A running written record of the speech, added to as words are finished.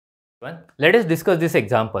Let us discuss this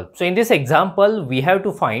example. So in this example, we have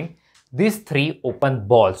to find these three open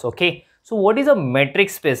balls. Okay. So what is a metric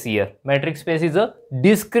space here? Metric space is a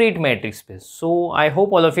discrete metric space. So I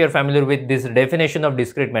hope all of you are familiar with this definition of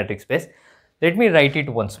discrete metric space. Let me write it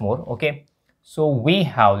once more. Okay. So we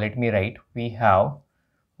have, let me write, we have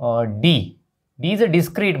D. D is a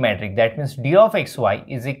discrete metric. That means D of xy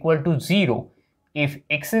is equal to 0 if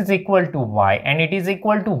x is equal to y, and it is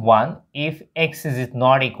equal to 1 if x is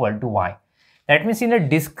not equal to y. That means in a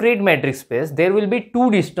discrete metric space, there will be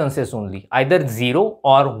two distances only, either 0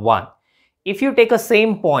 or 1. If you take a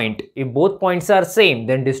same point, if both points are same,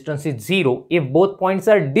 then distance is 0. If both points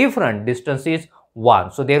are different, distance is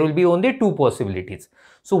 1. So there will be only two possibilities.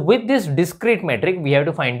 So with this discrete metric, we have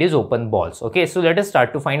to find these open balls. Okay, so let us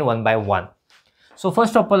start to find one by one. So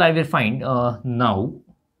first of all, I will find now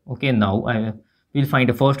I will find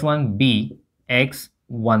the first one, b x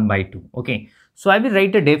 1 by 2. Okay, so I will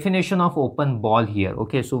write the definition of open ball here.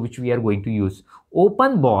 Okay, so which we are going to use.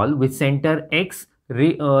 Open ball with center x,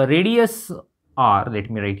 radius r,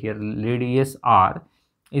 let me write here, radius r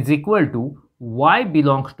is equal to y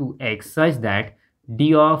belongs to x such that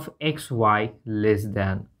d of xy less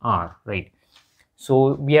than r, right?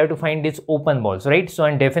 So we have to find these open balls, right? So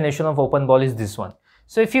and definition of open ball is this one.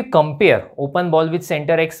 So if you compare open ball with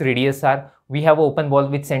center x, radius r, we have open ball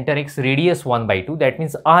with center x, radius 1 by 2. That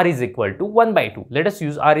means r is equal to 1 by 2. Let us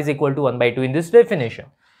use r is equal to 1 by 2 in this definition.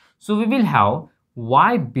 So we will have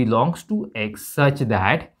y belongs to x such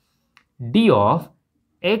that d of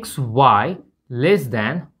xy less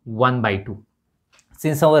than 1 by 2.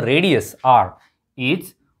 Since our radius r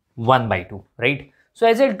is 1 by 2, right? So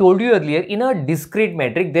as I told you earlier, in a discrete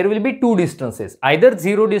metric, there will be two distances, either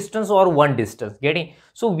 0 distance or 1 distance. Getting?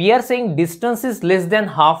 So we are saying distance is less than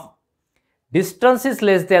half. Distance is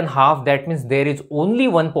less than half. That means there is only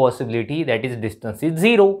one possibility, that is distance is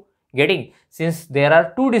 0. Getting? Since there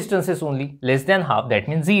are two distances only, less than half, that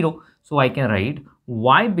means 0. So I can write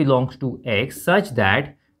y belongs to x such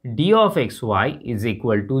that d of xy is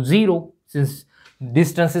equal to 0. Since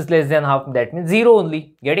distance is less than half, that means 0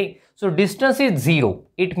 only. Getting? So distance is 0.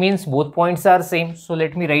 It means both points are same. So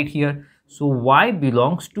let me write here. So y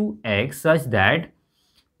belongs to x such that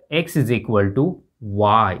x is equal to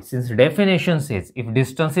y. Since definition says if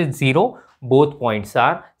distance is 0, both points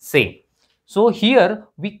are same. So here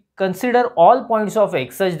we consider all points of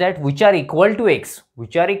x such that which are equal to x.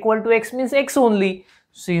 Which are equal to x means x only.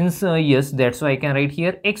 Since yes, that's why I can write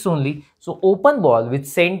here x only. So open ball with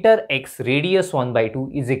center x, radius 1 by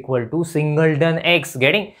 2 is equal to singleton x.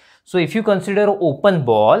 Getting? So if you consider open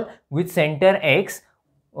ball with center x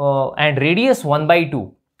and radius 1 by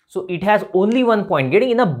 2, so it has only one point.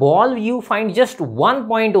 Getting? In a ball, you find just one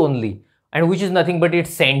point only, and which is nothing but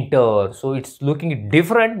its center. So it's looking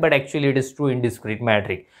different, but actually it is true in discrete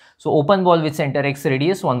metric. So open ball with center x,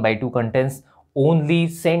 radius 1 by 2 contains only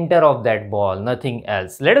center of that ball, nothing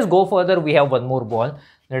else. Let us go further. We have one more ball.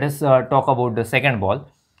 Let us talk about the second ball.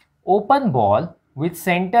 Open ball with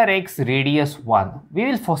center x, radius 1. We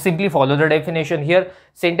will simply follow the definition here.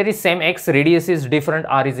 Center is same x, radius is different,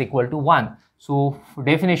 r is equal to 1. So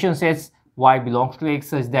definition says y belongs to x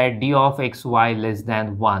such that d of xy less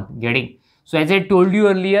than 1. Getting? So as I told you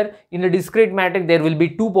earlier, in a discrete metric, there will be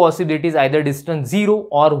two possibilities, either distance 0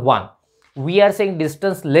 or 1. We are saying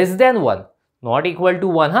distance less than 1, not equal to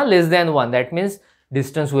 1, less than 1. That means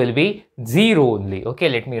distance will be 0 only. Okay,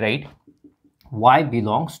 let me write y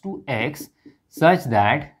belongs to x such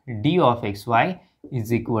that d of xy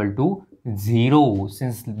is equal to 0.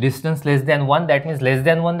 Since distance less than 1, that means less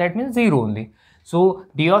than 1, that means 0 only. So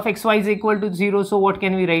d of xy is equal to 0. So what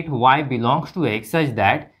can we write? Y belongs to x such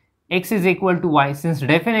that x is equal to y. Since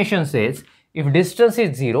definition says if distance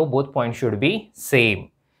is 0, both points should be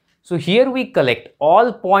same. So here we collect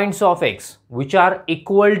all points of x which are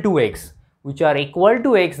equal to x. Which are equal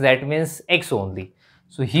to x, that means x only.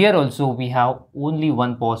 So here also we have only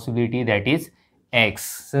one possibility, that is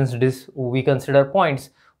x. Since this we consider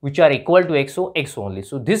points which are equal to x, so x only.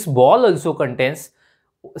 So this ball also contains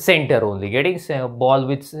center only. Getting? A ball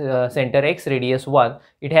with center x, radius 1,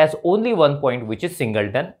 it has only one point which is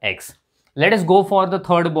singleton x. Let us go for the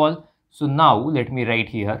third ball. So now let me write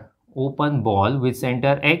here open ball with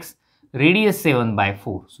center x, radius 7 by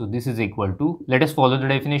 4. So this is equal to, let us follow the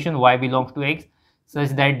definition, y belongs to x such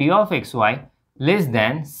that d of xy less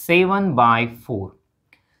than 7 by 4.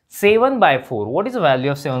 7 by 4. What is the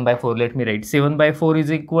value of 7 by 4? Let me write. 7 by 4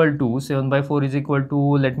 is equal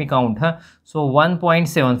to, let me count. So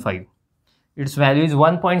 1.75. Its value is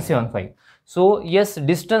 1.75. So yes,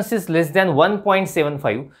 distance is less than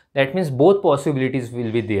 1.75. That means both possibilities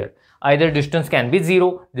will be there. either distance can be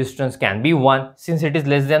 0, distance can be 1, since it is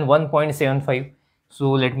less than 1.75.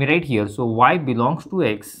 So let me write here. So y belongs to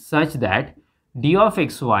x such that d of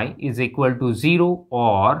xy is equal to 0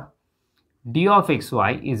 or d of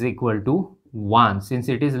xy is equal to 1. Since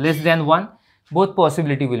it is less than 1, both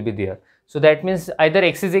possibility will be there. So that means either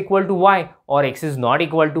x is equal to y or x is not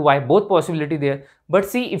equal to y, both possibility there. But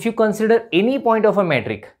see, if you consider any point of a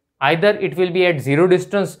metric, either it will be at 0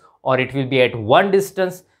 distance or it will be at 1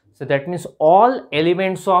 distance. So that means all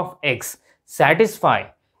elements of x satisfy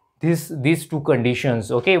these two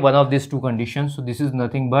conditions. Okay, one of these two conditions. So this is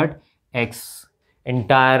nothing but x,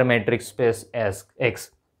 entire metric space as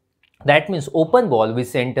x. That means open ball with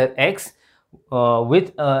center x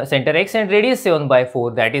and radius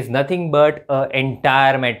 7/4, that is nothing but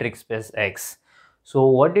entire metric space x. So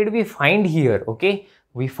what did we find here? Okay,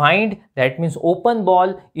 we find that means open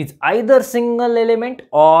ball is either single element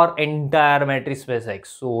or entire metric space x.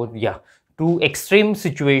 So yeah, two extreme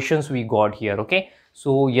situations we got here. Okay,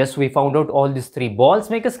 so yes, we found out all these three balls.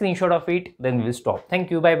 Make a screenshot of it, then we'll stop.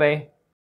 Thank you. Bye bye.